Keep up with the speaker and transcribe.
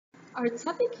Our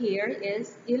topic here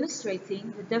is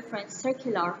illustrating the different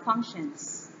circular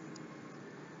functions.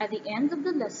 At the end of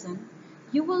the lesson,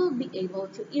 you will be able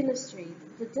to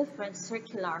illustrate the different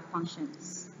circular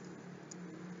functions.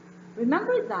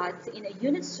 Remember that in a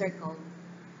unit circle,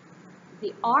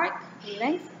 the arc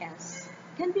length S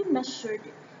can be measured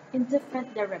in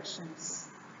different directions.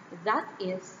 That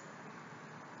is,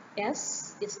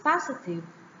 S is positive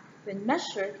when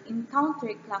measured in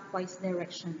counterclockwise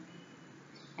direction,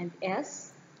 and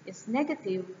S is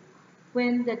negative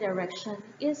when the direction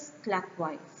is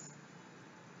clockwise.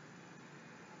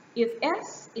 If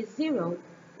S is 0,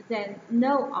 then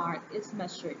no arc is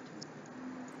measured.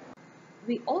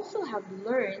 We also have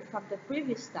learned from the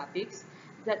previous topics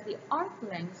that the arc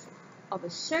length of a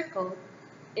circle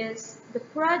is the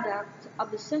product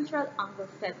of the central angle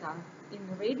theta in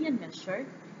radian measure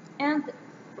and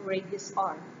radius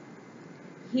r.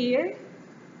 Here,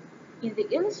 in the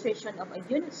illustration of a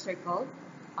unit circle,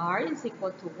 r is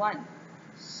equal to 1.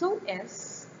 So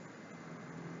S,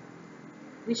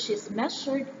 which is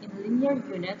measured in linear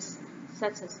units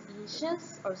such as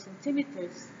inches or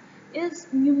centimeters, is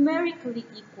numerically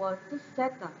equal to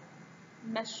theta,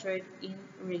 measured in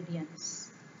radians.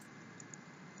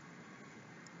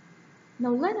 Now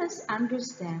let us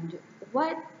understand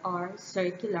what are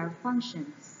circular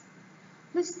functions.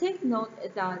 Please take note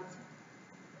that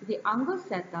the angle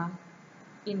theta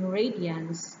in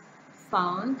radians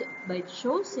found by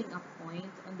choosing a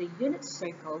point on the unit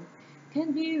circle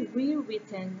can be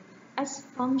rewritten as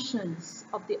functions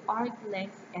of the arc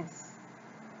length S,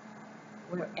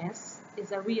 where S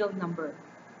is a real number.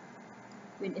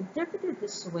 When interpreted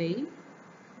this way,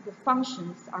 the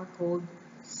functions are called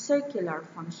circular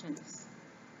functions.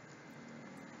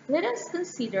 Let us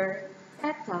consider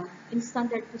theta in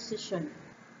standard position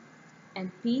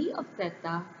and P of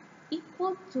theta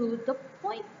equal to the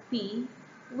point P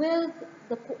with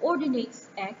the coordinates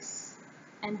x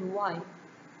and y,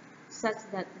 such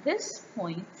that this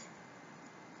point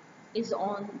is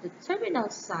on the terminal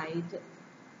side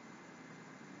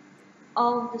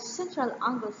of the central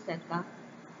angle theta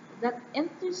that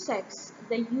intersects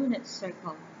the unit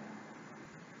circle.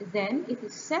 Then it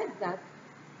is said that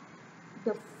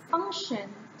the function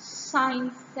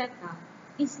sine theta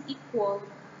is equal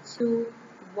to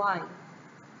y,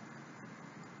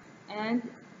 and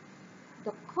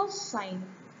the cosine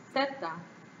theta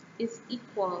is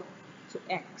equal to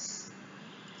x,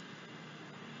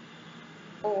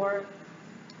 or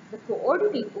the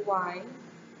coordinate y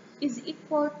is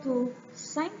equal to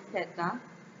sine theta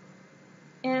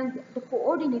and the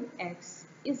coordinate x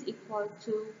is equal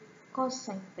to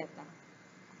cosine theta.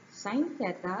 Sine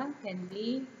theta can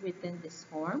be written this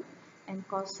form and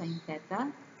cosine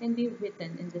theta can be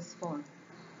written in this form.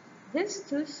 These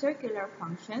two circular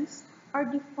functions are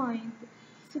defined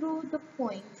through the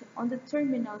point on the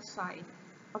terminal side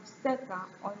of theta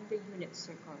on the unit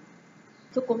circle.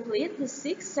 To complete the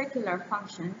 6 circular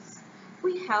functions,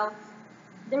 we have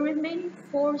the remaining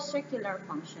 4 circular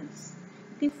functions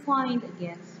defined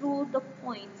again through the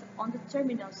point on the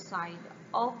terminal side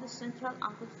of the central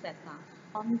angle theta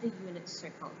on the unit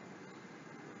circle.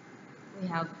 We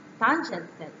have tangent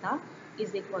theta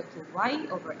is equal to y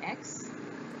over x,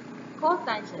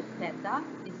 cotangent theta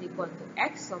is equal to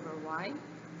x over y,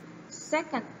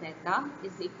 secant theta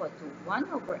is equal to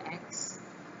 1 over x,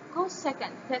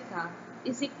 cosecant theta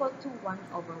is equal to 1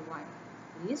 over y.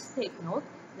 Please take note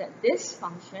that these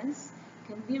functions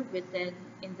can be written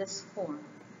in this form.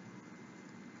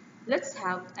 Let's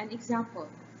have an example.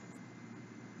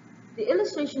 The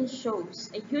illustration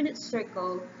shows a unit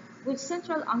circle with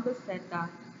central angle theta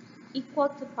equal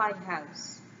to pi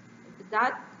halves.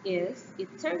 That is,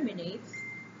 it terminates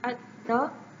at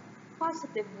the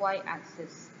positive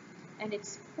y-axis, and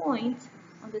its point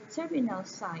on the terminal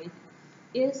side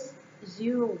is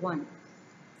 0, 1.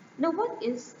 Now what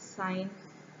is sine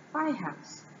pi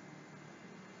halves?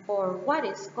 Or what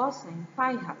is cosine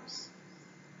pi halves?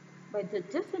 By the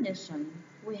definition,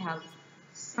 we have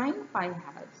sine pi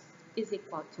halves is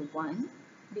equal to 1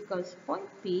 because point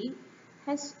P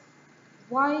has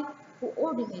y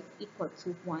coordinate equal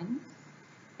to 1,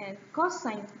 and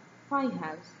cosine pi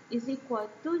halves is equal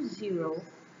to 0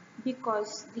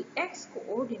 because the x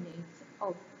coordinate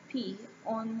of P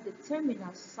on the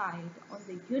terminal side on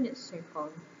the unit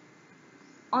circle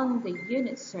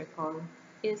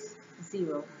is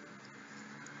 0.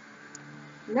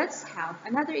 Let's have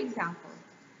another example.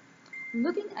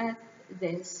 Looking at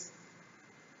this,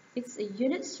 it's a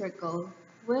unit circle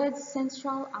with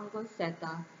central angle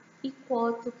theta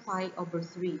equal to pi over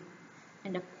 3,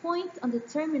 and a point on the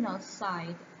terminal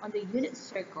side on the unit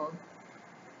circle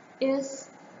is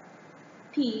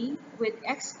P with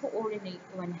x coordinate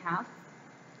 1/2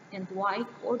 and y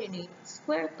coordinate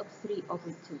square root of 3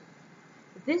 over 2.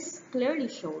 This clearly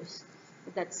shows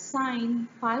that sine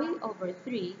pi over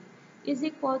 3 is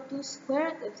equal to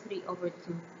square root of 3 over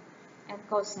 2 and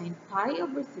cosine pi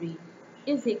over 3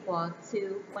 is equal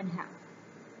to 1/2.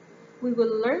 We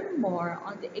will learn more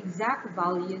on the exact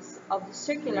values of the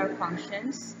circular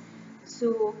functions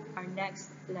to our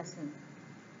next lesson.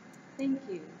 Thank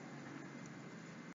you.